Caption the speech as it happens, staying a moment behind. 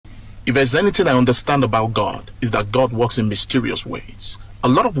If there's anything I understand about God, is that God works in mysterious ways. A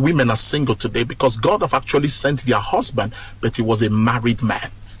lot of women are single today because God have actually sent their husband, but he was a married man.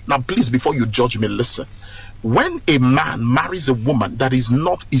 Now, please, before you judge me, listen. When a man marries a woman that is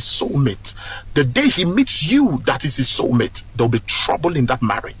not his soulmate, the day he meets you that is his soulmate, there'll be trouble in that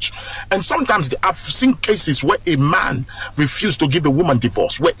marriage. And sometimes I've seen cases where a man refused to give a woman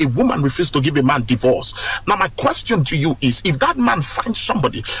divorce, where a woman refused to give a man divorce. Now, my question to you is, if that man finds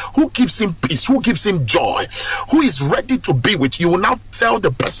somebody who gives him peace, who gives him joy, who is ready to be with you, will now tell the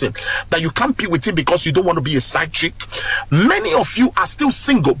person that you can't be with him because you don't want to be a side chick. Many of you are still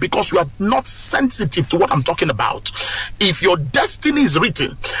single because you are not sensitive to what I'm talking about. If your destiny is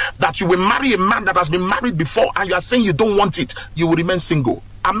written that you will marry a man that has been married before and you are saying you don't want it, you will remain single.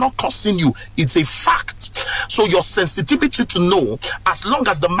 I'm not cursing you, it's a fact. So your sensitivity to know, as long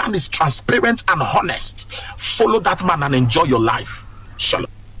as the man is transparent and honest, follow that man and enjoy your life.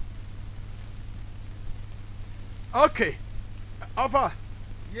 Shalom. Okay, Alpha.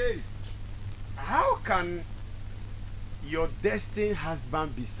 Yay. How can your destined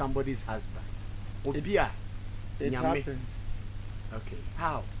husband be somebody's husband? Obia. It happens. Okay.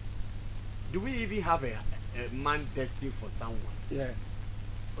 How? Do we even have a man destined for someone? Yeah.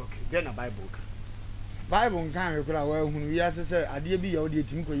 Okay. Then a Bible. Bible can record well when we ask say ade bi ya odi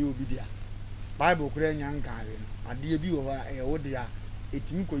etimi koyi obi dia. Bible kura nya nkan we no. Ade bi wo ha e wo dia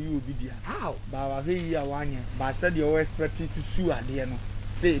etimi koyi obi dia. How? Ba wa fe yi a wanye. Ba said you expect to sue ade no.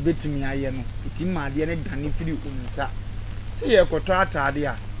 Say betimi aye no. Etimi ma ade ne dane firi onsa. Say ye kwoto atade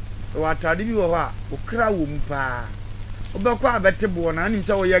a. Wa atade bi wo ha okra wo mu pa. Obekwa abetebo na anim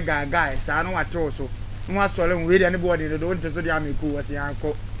say wo ye gaga sa no wate so. No asole we de ne bo de do nte so de ameku wo se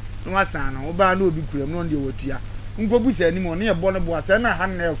anko. No asan no oba na obi kuram no de watua. Nkobu se anim no ye bo no bo asa na ha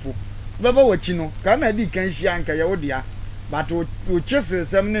na efo. Beba wachi no ka na di kan hia nka ye wo dia. But o chese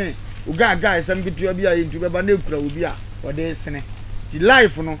sem ne o gaga sem bitua bi ayi ntu beba na ekura obi a wo de sene. Ti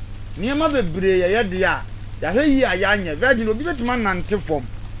life no niema bebre ye de a ya hwe yi aya anya virgin obi betima nante form.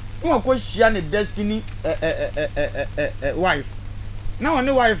 No akohia ne destiny wife. Na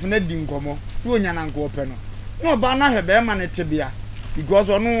one wife na di nkomo so onya na nko ope no. No ba na hwe be ma ne tebia because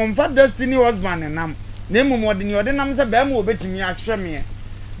ono won destiny husband nam. Na emum ode ni ode nam se be ma obetimi ahwe me.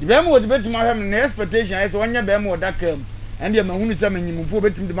 Di be ma ode betimi ahwe me na expectation ay se onya be ma odakam. And ye mahunu se manyimufo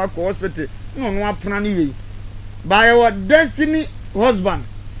obetimi de makọ hospital. No no apona ne yi. By your destiny husband.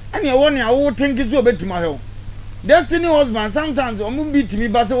 And ye won ya wo tinki so obetimi ahwe. Destiny husband sometimes omu beat me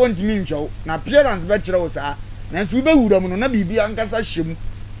ba se wontimi ntwo na appearance be kire wo sa na nso be wura mu no na bibi ankasa hyem.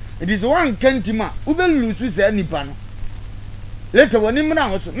 It is one kentima ube lose say nipa no later when him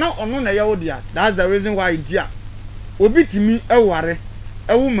na so na ono na ye wo dia. That's the reason why dia obi timi eware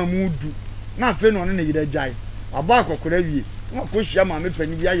ewu mamudu na afa no na yira jai aba akokora wie na ko hia ma me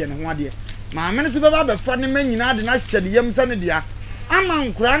panyi bi aye ne ho ade ma me no so be ba fa ne manyina de na hye de yam sa ne dia ama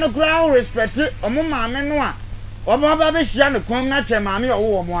nkura no kura o respect omo ma me no a oba ba be hia ne kwam na che ma me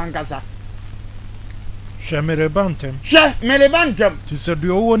wo mo ankasa Mere bantem. Mere bantem. Ti se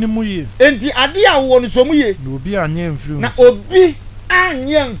do wo ni mu ye. Enti ade a wo no so mu ye. Na obi anye mfiri. Na obi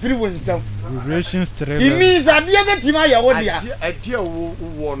anye mfiri wonsam. Relations trade. It means ade betima ya wo dia. Ade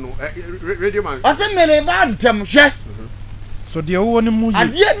wo no radio man. O se mere bantem hwe. So de wo ni mu ye.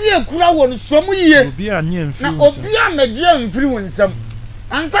 Ade bi ekura wo no so mu ye. Obi anye mfiri. Na obi amagye mfiri wonsam.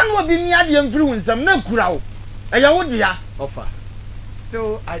 Ansa na obi ni ade mfiri wonsam na ekura wo. Eya wo dia. Offer.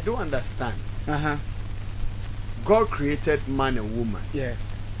 Still I don't understand. God created man and woman. Yeah.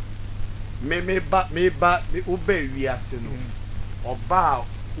 Me ube wiase no. Oba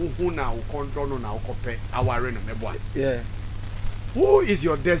uhu na ukontrol no na ukope aware no meboa. Yeah. Who is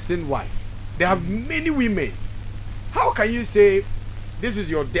your destined wife? There are many women. How can you say this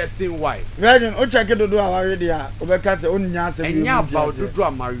is your destined wife? Virgin o check do aware dia obeka say onya asem. Enya about do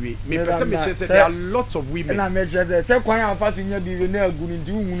amare. Me person me say there are lots of women. Na me say kwan afa so nya bi na agu ni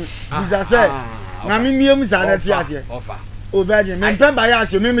nti uhunu. Bisa say na me miem sa na ti ase. Offer. O virgin me pen ba ya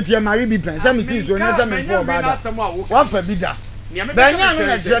ase me me tie mare bi pen. Say me see so nya say me for ba da. Wa fa bi da. Benya no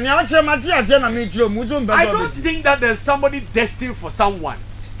na je nya o che mate ase na me kiro mu so mbe. I don't think that there's somebody destined for someone.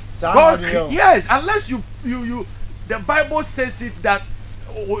 God, yes, unless you the Bible says it that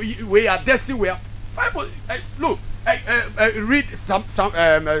we are destined. We are Bible. Look, read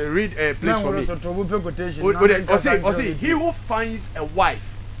read a place for me. Or say, he who finds a wife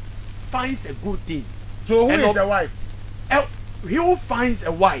finds a good thing. So who is a wife? He who finds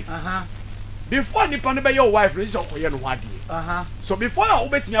a wife. Before the pandemic, your wife is also your wadi. So before I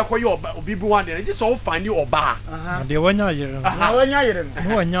obey me, I call you obi one day. Just all find you oba. They were not here. When you're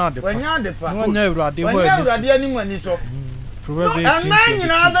No, not the. when you're the No, never. They when were you're the anyone is so. Proverbs no, 18. Man, you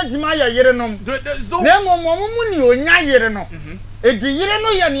know that my yerenom. There's no Nemo money on ya yereno. It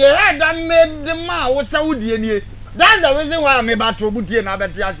yereno yan ye had that made the ma was Saudi. That's the reason why I'm about to put in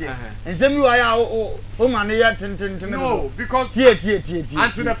Abatiasi. And send you oh man, no, because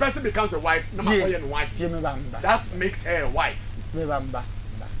until the person becomes a wife, no matter what, that makes her a wife. Remember,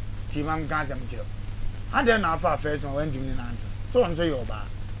 Timam Gazam Joe. I don't know if I first went to me. So I'm so your bar.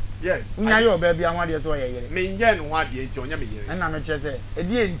 Yeah, your baby, I want you to say, me yen what ye to me. And I'm just say, a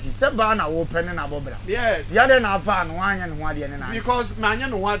DNT, Sabana open and a bobra. Yes, the other now found one and one and because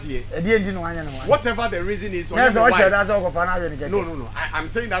man, what ye, a DNT one and one. Whatever the reason is, that's all of an no. I'm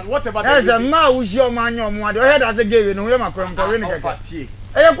saying that whatever there's a mouse, your man, your mother, your head as a gay, no, my current.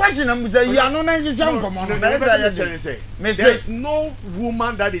 A question I'm saying, you are no name there's no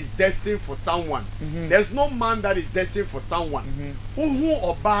woman that is destined for someone. There's no man that is destined for someone. Who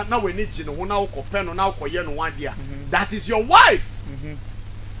or bad now we need to know now pen now one dear. That is your wife.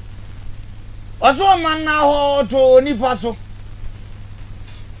 Also a man now to Nipaso.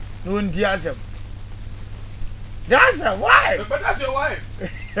 No enthusiasm. That's a wife. But that's your wife.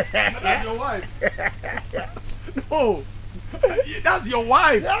 That's your wife. No. That's your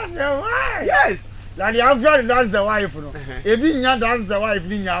wife. That's your wife. Yes. Like you have that's the wife, no. That's the wife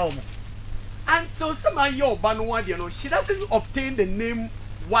in your home. Until someone your banwan, you know, she doesn't obtain the name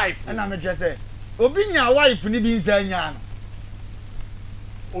wife. And I'm just say, Obinya wife ni be insane.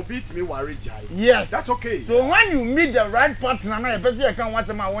 Obit me worry jai. Yes. That's okay. So when you meet the right partner, now you person can want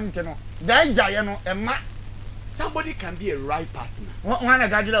some want to know. That jai no somebody can be a right partner.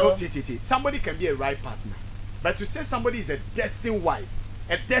 One somebody can be a right partner. But to say somebody is a destined wife,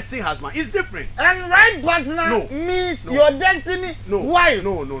 a destined husband, is different. And right partner means your destiny wife.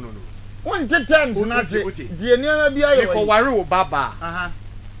 No. One terms na say the name be ayo. Because worry o baba.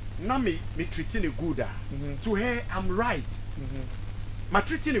 Na me treating it good. To her I'm right. Me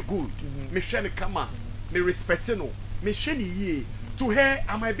treating it good. Me share the kama. Me respecting no. Me share the ye. To her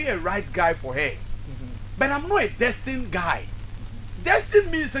I might be a right guy for her. But I'm not a destined guy. Destiny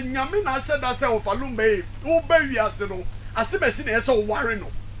means a nyame na sha da say ofalumbe wo ba wiase no asebesi na so worry no.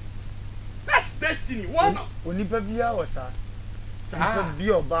 That's destiny. One onipa bia wo sa sa bi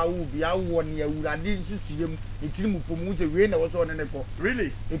oba wo bia wo ne awurade sisiem etiri mu pomu se we na wo so ne ne ko.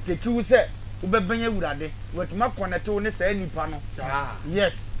 Really? It take you say wo bebanya awurade wetima connect wo ne say nipa no.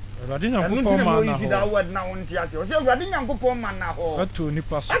 Yes. Awurade nyankopon ma na ho. That word na won tia se. O say awurade nyankopon ma na ho. Ato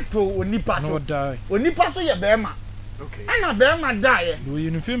onipa so. Ato onipa so. No die. Onipa so ye be ma. Okay. Ana be ma die. Do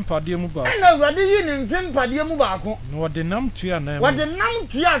you film padie mu ba? Ana awurade yi ne film padie mu ba ko. No de nam tua na. Wo de nam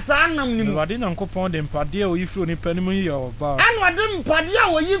tua sa nam ni mu. Awurade nyankopon de padie o yifiri onipa ni mu ye oba. Ana de padie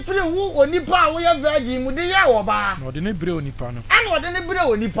o yifiri wo onipa a wo ye virgin mu de ye oba. No de ne bre onipa no. Ana de ne bre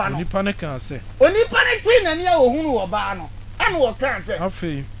onipa no. Onipa ne kan se. Onipa ne ti na ne a ohunu oba no. Ana wo kan se.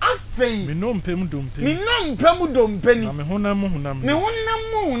 Afei. Me no mpem dompe. Me no mpem dompe ni. Na me honam honam. Me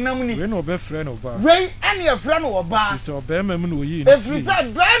honam ni. We no be frɛ no ba. We ane ye frɛ no oba. Se obema mu no yi. Efrisa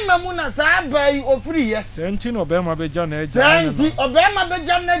bema mu na sa bai ofiri ye. Se nti no obema beja na eja. Se nti obema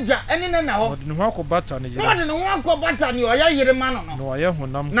beja na eja ene ne na ho. Ode ne ho akobata ne ye. Ode ne ho akobata ne oya yire ma no no. No oya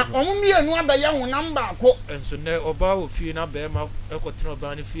honam. Na omumienu abaye honam ba ko. Enso ne oba ofie na bema ekotena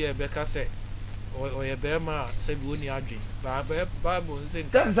oba ne fie be ka se oye bema se bi oni adwen. Ba Bible say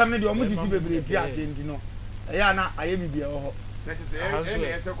nsa me de omo sisi bebre ti ase nti no. Eya na aye bibia ho. That is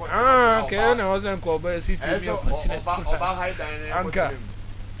ese ko. Okay, na was enko ba si fi mi oba high dine anka.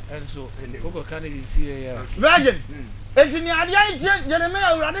 Enso koko kan dey see ya. Virgin. Enti ni ade an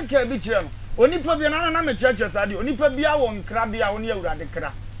Jeremiah awurade ka bi kire no. Onipa bia na me church sade onipa bia won kra bia woni awurade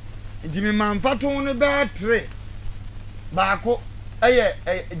kra. Enti me manfato no be 3. Baako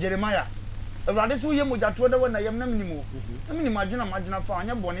eye Jeremiah awurade so ye mojato da wona yem na minimu na minimu agina fa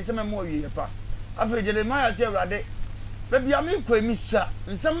anya bone se memo wie pa afa Jeremiah se awurade ba bia me kwa mi sa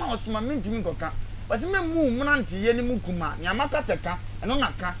nsema osoma mentimi koka wase memu munante ye ni mukuma nya maka seka eno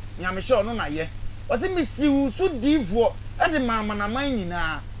naka nya me hye no na ye wase misiwu so divo ade mama na man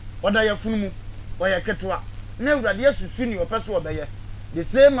nyina oda ya funu mu oya ketwa na awurade asusu ni opeso obeye the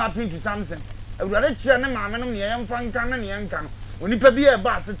same happened to Samson awurade kire ne maame no ne ye mfa nka na ne ye nka no onipa bi e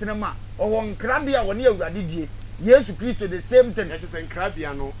ba asetene ma owo nkrabia woni awurade die Yesu Kristo the same thing. That is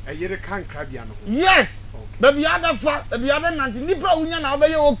nkrabia no eyere kan nkrabia no. Yes. Baby ada fa baby ada nanti nipa unya na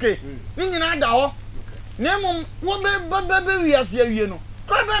obeye okay. Ni nyina da ho. Nemu wo be wiase awie no.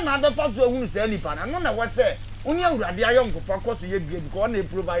 Kwa be na ada fa so ehunu se nipa na no na wo se oni awurade ayonkofa koso ye grade because na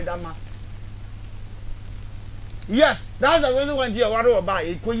provider ma. Yes, that's the reason why you are worried about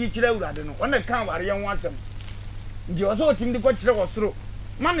it. Ko yi kire awurade no. Ona kan ware ye ho asem. Ndi o so otim di ko kire wo soro.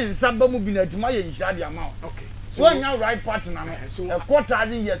 Man nsa ba mu bi na adwuma ye nhira de ama. Okay. So when you right partner no. So a quarter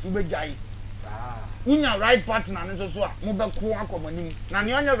years we be jai. Unya right partner no so a mo be ko akomanim. Na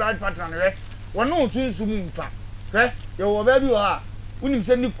ne onya right partner no re. Wono otunsu mu mfa. Hwe ye wo ba bi ho a unim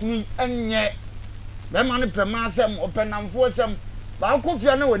se ni kunu enye. Be ma ne pema asem openamfo asem. Ba ko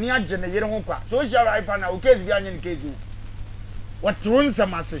fia na woni agye ne yere ho kwa. So she right partner o case bi anye ne case o. What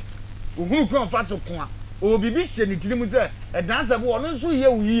nsɛm ase ohunu ko fa so ko a obibi hye ne tiri mu sɛ ɛdansa bo ɔno nso yɛ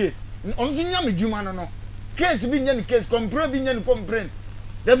wuye ɔno nso nya medwuma no no case bi nya ne case complain bi nya ne complain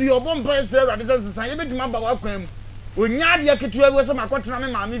da bi ɔbɔ mpa sɛ awurade sɛ sesan yɛbɛtumi aba wakwan mu onya adeɛ ketewa bi sɛ makɔtena me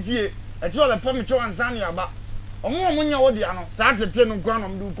maame fie ɛkyerɛ ɔbɛpɛ me kyɛw ansa ne aba ɔmo nya wo dia no saa tete no nkwa no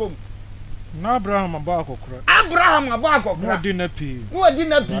mde kom na Abraham aba akokora no adi na pii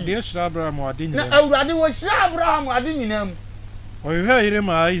ade hyira Abraham ade nyina na awurade wo hyira Abraham ade nyina mu oyɛ yire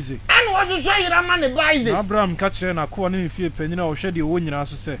ma Isaac ana wo hwehwɛ yire ma ne ba Isaac Abraham ka kyerɛ na ko ne fie panyina wo hwɛ de wo nyina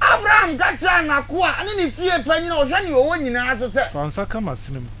so sɛ Abraham ka kyerɛ na ko ane ne fie panyina wo hwɛ ne wo nyina so sɛ fansa kama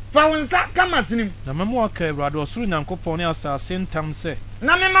sinim na memo aka Awurade osoro Nyankopɔn ne asase ntam sɛ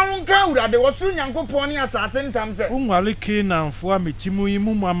na mema wo nka Awurade osoro Nyankopɔn ne asase ntam sɛ unwale Kanaanfo a metimu yi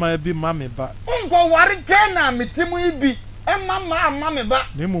mu ama bi ma me ba unko ware Kanaan metimu yi bi emma me ba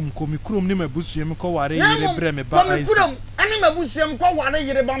ne mum komi kurom ne mabusuam kɔ ware yire brɛ me ba Isaac kurom ane mabusuam kɔ ware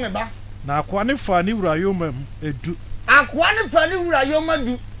yire ba me ba na akwa ne fa ne wura yoma edu akwa ne fa ne wura yoma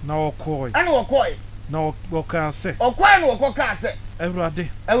du na wɔkɔe ane wɔkɔe na wɔka sɛ ɔkɔe na wɔkɔka sɛ Awurade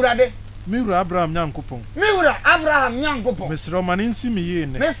me wura Abraham Nyankopɔn mesrɛ ma ne nsi me yie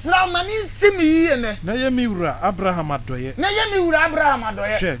ne na yɛ me wura Abraham adɔyɛ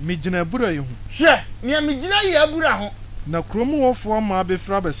hwɛ megyina abura yi ho na kurom wɔfoɔ ma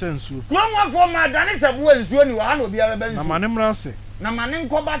bɛfra bɛsɛ nsuo na ma ne mmra sɛ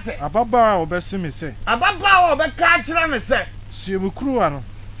ababaa a wɔbɛse me sɛ suemkuruwa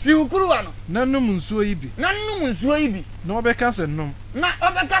no na num nsuo yi bi na wɔbɛka sɛ nom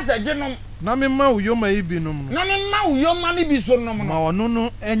na memma wo yoma yi bi nom no ma ɔno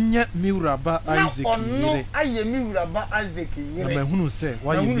no ɛnyɛ me wura ba Isaac yere na mahunu sɛ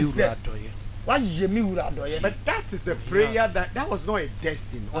wayɛ me wura adɔyɛ. But that is a prayer that was not a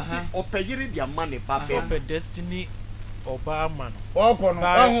destiny. Opeyiri their money, Papa. Destiny. Obama. All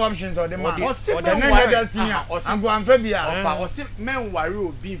options or the man. Or destiny. I'm going to be or men worry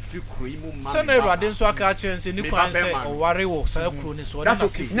will be free cream. Sunday Radin so I catch and say Nicola or worry or say cronies. That's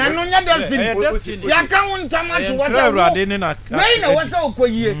okay. No, destiny. You can't come to what Radin in a main was so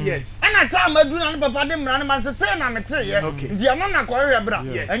yes. And I tell my do papa them run man say I'm a tree. Okay. The amount of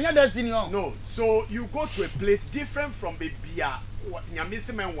yes. And your destiny. No, so you go to a place different from the beer.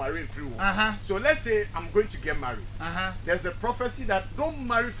 So let's say I'm going to get married. There's a prophecy that don't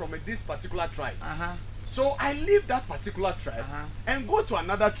marry from this particular tribe. So I leave that particular tribe and go to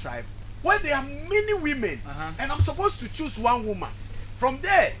another tribe where there are many women and I'm supposed to choose one woman. From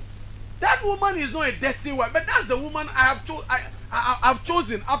there, that woman is not a destined wife, but that's the woman I've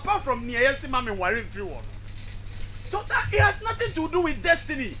chosen apart from Niayesi Mami Wari free one. So that it has nothing to do with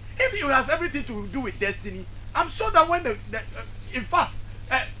destiny. If it has everything to do with destiny, I'm sure that when in fact,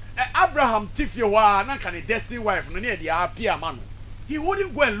 Abraham Tifewa can a destined wife, he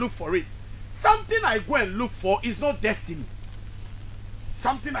wouldn't go and look for it. Something I go and look for is not destiny.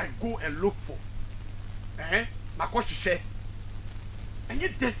 Something I go and look for. And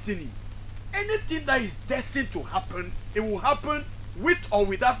yet destiny. Anything that is destined to happen, it will happen with or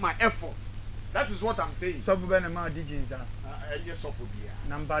without my effort. That is what I'm saying.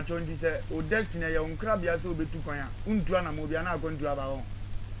 Number 20 said, "O destiny, your crab ya so be too coin. Untuana Mobiana going to have our own.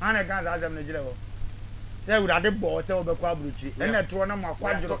 And I can't ask them the general. They would have the boss over Quabruchi. And I told them, I'm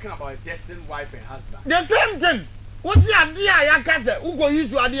talking about a destined wife and husband. The same thing. What's the idea? Yakasa, who go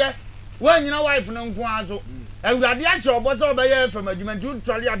use your idea when your wife no Quazo. And the idea show was over here from a dimension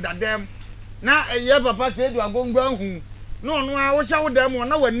trolley at that dam. Now a year papa said you are going home. No, I was out them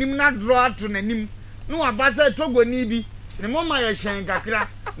one hour, Nimna draw to the Nim. No, a bassa Togo Nibi. The moment I shank Accra,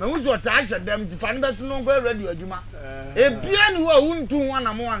 no who's what I said them to find us no go ready or Juma. A piano who are wound to one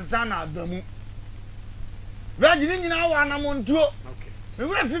and son of them. Virgin now one among two. Okay. We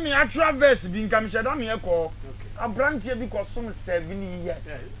will have me a traverse being commissioned on your call. A branch here because some 7 years.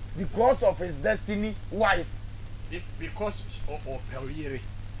 Because of his destiny wife. Because of Perriere.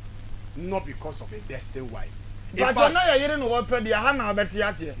 Not because of a destined wife. But I know you're hearing what Perry Hannah bet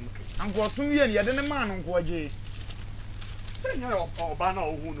yes. And for some years, you didn't man on Quaji.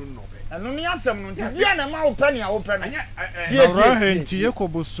 And only ask them, Diana Mau Penny open. Rahenti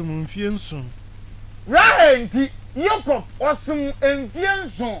Yakobo sum fiensun. Rahenti Yakob or some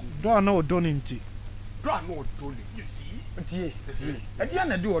infianson. Don't know Doninti. odra no odole. You see? Tie. Ade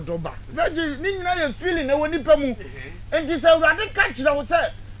na de odoba. Virgin ni nyina ye feeling na woni pa mu. Enti se urade ka kira wo se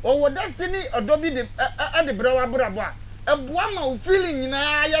o destiny odobi de de brawa brabo a. Eboa ma o feeling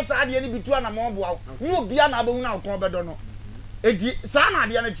nyina ya sa ade ni bitu na mo boa. Ni obia na abahu na akon bedo no. Edi sa na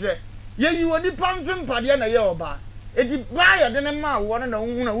ade na kire. Ye yi woni pa mfempade na ye oba. Edi ba ya de ne ma wo na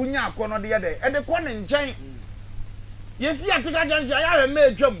hu na wunya akono de ye de. E de ko ne nchen. Yesi atika janshi aya me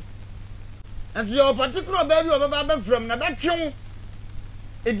atwam. As your particular baby of a from na betwon.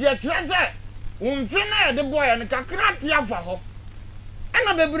 Edi a kire se umfe na de boy na kakra tia fa ho.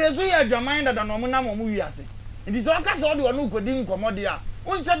 Ana bebre so ye adwaman da no mo na mo wiase. Edi so ka so de onu kodi nkomode a.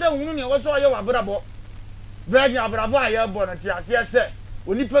 Wonse de hunu ne wo so ye wabrabo. Virgin abrabo aye bo na tia se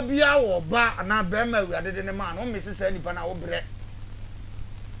onipa bia wo ba na be ma awurade de ne ma no mesi se nipa na wo bre.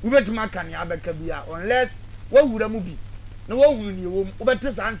 Wo betima kan ya beka bia unless wo wura mu bi. Na wo hunu ne wo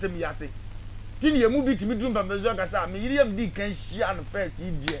bete sa ansem yase. Tini emu bi timi dum pambezo kasa me yiriam di kan hia no first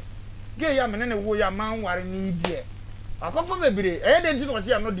idie. Ge ya me ne wo ya man ware ni idie. Akofo bebere e de nti no se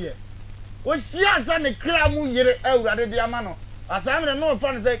ya no de. Wo hia sa ne kra mu yire awurade de ama no. Asamre no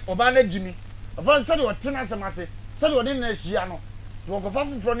fa ne se oba na jimi. Ofa se de otena semase. Se de odi na hia no. To okofa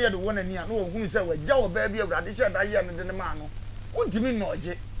fufro ne de wo na ni a no wo hunu se wa gya wo ba bi awurade hia da ye ne de ne ma no. Wontimi no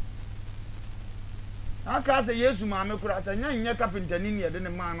oje. Aka se Yesu ma me kura se nya carpenter ni ne de ne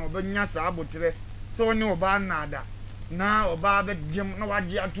ma no be nya sa abotre se woni oba na ada na oba be jem na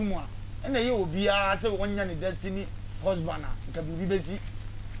waje atumu a ena ye obi a se wonya ne destiny husband a ka bibi besi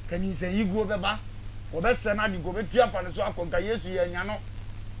kani se yigo be ba obe se na di go be tua pa ne so akonka Yesu ye nya no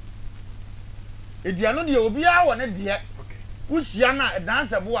edia no de obi a wo ne de wuhia na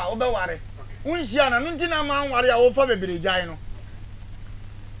danse bo a obe ware wuhia na no ntina ma ware a wo fa bebere gyan no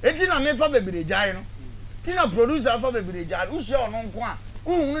etina me fa bebere gyan no tina producer fa bebere gyan wuhia ono nko a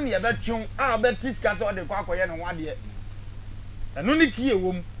hunu ne ye betwon a be tiska so de kwa akoye ne wade eno ni kie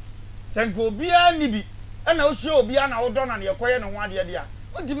wom senko obi a ni bi na wuhia obi a na wo do na ne yekoye ne wade de a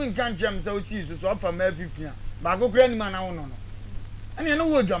ontimi nkan chem se osi so so fa ma 15 a ba ko kura ni ma na wo no no ene no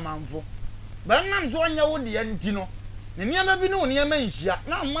wo dwamanfo ba nam so anya wo de nti no ne niam bi no niam nhia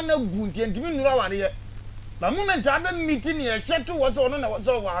na amma na gu nti ntimi nura ware ye ba moment abe meeting ye hyeto wo so no na wo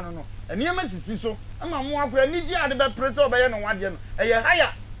so wa no no niam sisi so ama mo akora ni ji ade be press obaye no wade no eye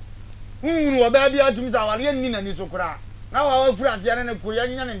haya hunu oba bi atum za ware ni na ni so kora na wa fura ase ne ko ye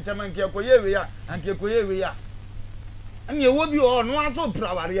nya ne ntama nke ko ye we ya anke ko ye we ya ani ewo bi o no aso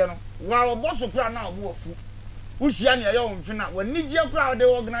pra ware no wa obo so kora na obo ofu ushia ne ye o mfina wa ni ji akora de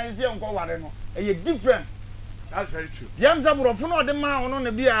organize ye nko ware no eye different. That's very true. The answer bro for no de ma ono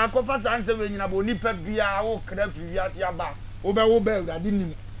ne bia akofa sanse we nyina bo nipa bia wo kra previous aba obe urade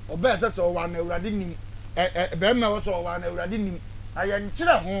nim obe se so wa na urade nim be ma wo so wa na urade nim aye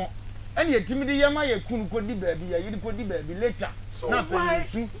nkyere ho ene yetimi de yema ye kunu kodi baabi ya yidi kodi baabi later. So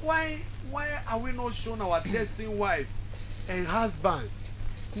why are we not showing our destined wives and husbands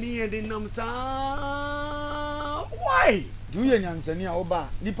near the namsa? Why? Do you nyansani a oba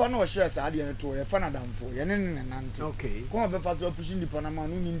nipa na o share sa ade ne to ye fa na damfo ye ne nante. Okay. Ko be fa so pushi nipa na ma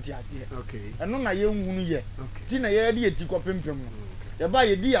no ni nti ase. Okay. Eno na ye nhunu ye. Okay. Ti na ye de eti kopempem no. Ye ba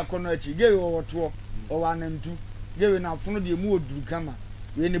ye di akono achi ge wo woto o wa nantu. Ge we na afono de mu oduru kama.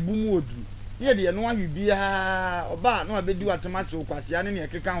 We ne bu mu oduru. Ye de ye no ahwe bia oba na abedi watomase okwase ane ne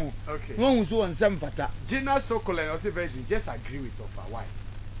keka ho. Okay. No hu so won sem fata. Gina Sokole or say Virgin just agree with Ofa. Why?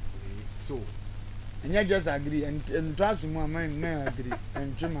 So and you just agree and trust me, I agree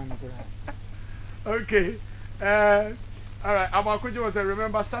and German. Okay. All right. Our coach was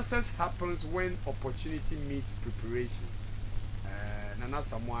remember success happens when opportunity meets preparation. Nana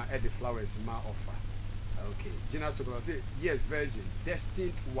someone at the flowers ma offer. Okay. Gina Sokolo say yes, Virgin,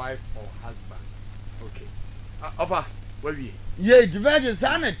 destined wife or husband. Okay. Offer. Where we? Yeah, the Virgin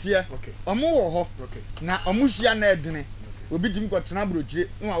sana tia. Okay. Omo ho. Okay. Na omuhia na edene. Obi tim kwatena brochire.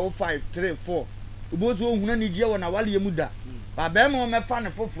 No 5 3 4. Obozo ohuna ni je wona wale mu da ba be ma o mefa ne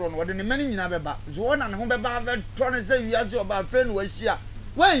foforo no wode ne mani nyina beba so wona ne ho beba be to ne se wiase oba fe no wahia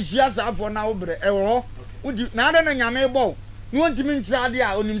wan hia saafo na wo bre ewo udi na ade na nyame bo no ntimi nkyira ade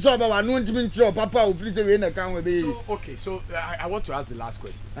a onim so oba wa no ntimi nkyira o papa o fili se we na kan we be. So okay, so I want to ask the last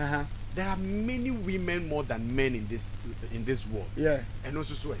question. There are many women more than men in this world. Yeah. And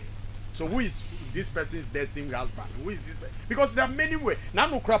also so who is this person's destined husband? Who is this person? Because there are many ways. Now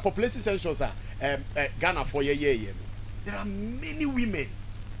no crap population census are Ghana for year. There are many women.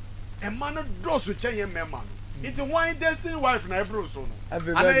 A man does to change a man. It's a one destined wife na ebro so no. And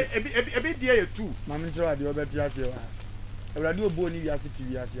a bit there too. Mama try the other tiase. Radio boni wiase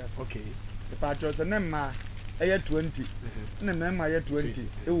TV wiase. Okay. The patros na ma 20. Na mema 20.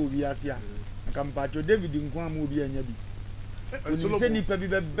 E wo wiase a. Kampacho David nkwa mu obi anya bi. Se nipa bi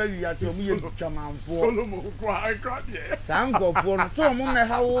beba wi ase o mu ye twamanfo. Solomon kwa akra de. Sankofo no so mo me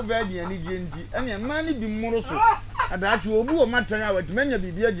ha wo ba dia ni gyenji. Ene ma ni bi mmoro so. Adachi obu o matan a watmanya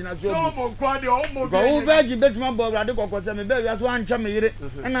bibia agina so. Solomon kwa de o mo bi. Go veji betuma bo brade kokose me ba wi ase ancha me yire.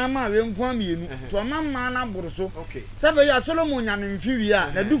 Na ama we nkwa mienu. To mama na boro so. Okay. Sabe ya Solomon nya ne mfiwi a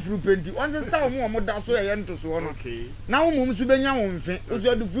na dufuru penti. Onse sa wo mo da so ye nto so no. Okay. Na wo mum su benya wo mfe.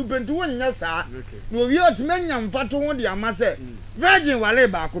 Oso dufuru penti wonnya saa. Na owi otmanya mfato ho de amase. Virgin wale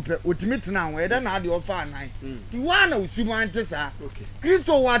ba akopɛ otimi tena ho ɛda na ade ofa anan ti wa na osuman te saa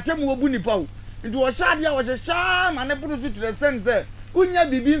Kristo wa atem wo bu nipa wo nti wo hya ade a wo hyehya ma ne buru so to the sense unya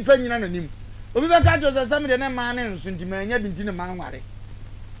bibi mfa nyina nanim obi ba ka jo sɛ me de ne ma ne nso nti ma nya bi nti ne ma nware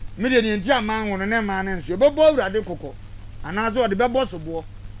me de ne nti ama nwo ne ma ne nso bɛbɔ awurade kokɔ anaase ɔde bɛbɔ soboɔ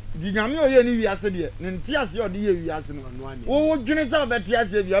di nyame oye ni wiase de ne nti ase ɔde ye wiase no wo dwene sɛ ɔbɛte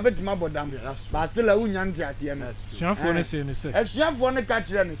ase bi ɔbɛtima bodam ba se la unya nti ase no suafo ne se ne se asuafo ne ka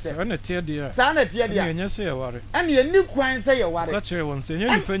kyerɛ ne se sa na tie de a sa na tie de a enye se ye ware ɛne eni kwan sɛ ye ware ka kyerɛ won se enye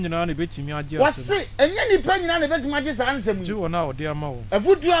nipa nyina na betimi agye ase wose enye nipa nyina na betimi agye sa ansɛm yi ji wona ɔde ama wo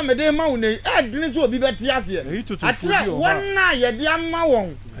afutu amede ma wo ne adine sɛ obi bɛte ase atra wona ye de ama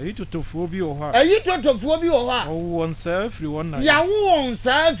wɔn ayi totofuo bi wɔ hɔ a wɔn sa afiri wɔn na ya wɔn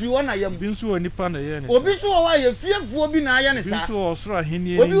sa afiri wɔn na yam bi nso wɔ nipa na yɛ ne sa obi so wɔ ye fiefuo bi na ayɛ ne sa bi nso wɔ ɔsoro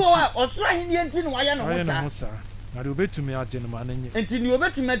ahenni obi wɔ ɔsoro ahenni enti na wayɛ ne ho sa na de obetumi agye ne ma ne nye enti ni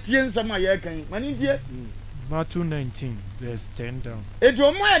obetumi tie nsɛm a yɛ kan ma ne tie Matthew 19 verse 10 down etu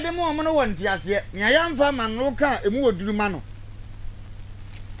omo yɛ de mo omo no wɔ ntiaseɛ nea yɛmfa ma no ka emu wɔ duru ma no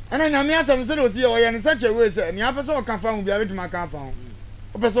ana nyame asɛm sɛ de osi yɛ wɔyɛ ne sɛ kyɛ wei sɛ nea apɛ sɛ ɔka fa ho bia betumi aka fa ho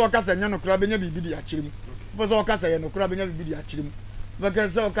opɛ sɛ ɔka sɛ nyɛ no kora benya bibi di akyerɛ mu opɛ sɛ ɔka sɛ yɛ no kora benya bibi di akyerɛ mu opɛ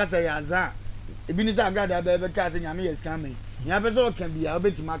sɛ ɔka sɛ yɛ aza ebi ni sɛ agrada bɛka sɛ nyame yɛ sika mɛn nea apɛ sɛ ɔka bia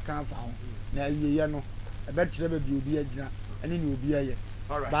obetumi aka fa ho na yɛ no ɛbɛkyerɛ baabi obi agyina ɛne ne obi ayɛ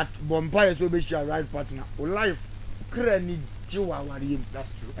but bompa yɛ sɛ obehyia right partner o life kra ni gye wɔ awareɛ mu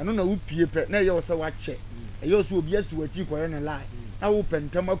ɛno na wopie pɛ na ɛyɛ wɔ sɛ wakyɛ ɛyɛ sɛ obi asi w'akyi kɔyɛ ne lie na wopɛ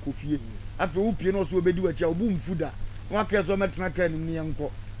ntam akɔ fie afei wopie na ɔsɛ obɛdi w'akyi a wobu mfu da waka so metena ka nim ne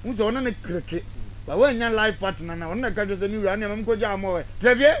yanko hu se ona ne kreke ba wa nya life partner na ona ka jo se mi wura ne mam ko ja mo we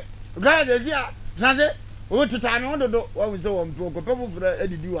trevie ga de zia transe o tita ne ododo wa hu se wo mpo ko pefu fra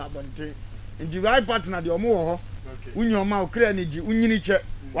edidi wa abonte ndi life partner de omo wo ho unyo ma o kra ne ji unyini che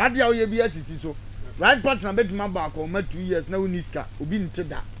wa de a wo ye bi asisi so life partner betuma ba ko ma 2 years na uniska obi nte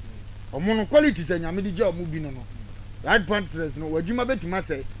da omo no quality se nyame di je omo bi no no life partners no wadwuma betuma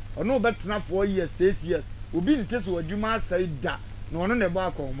se ono betena 4 years 6 years obi nte so adwuma asai da na ono ne ba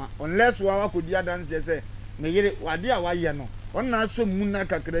akoma unless wa akodi adanse se me yire wade a waye no onna so mu na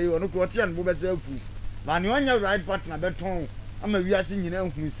kakra yi ono ko tie an bo be se afu ba ne onya right partner beton ama wiase nyina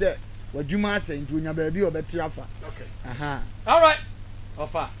hunu se wadwuma asai nti onya ba bi obeti afa okay aha all right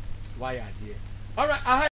ofa why are there all right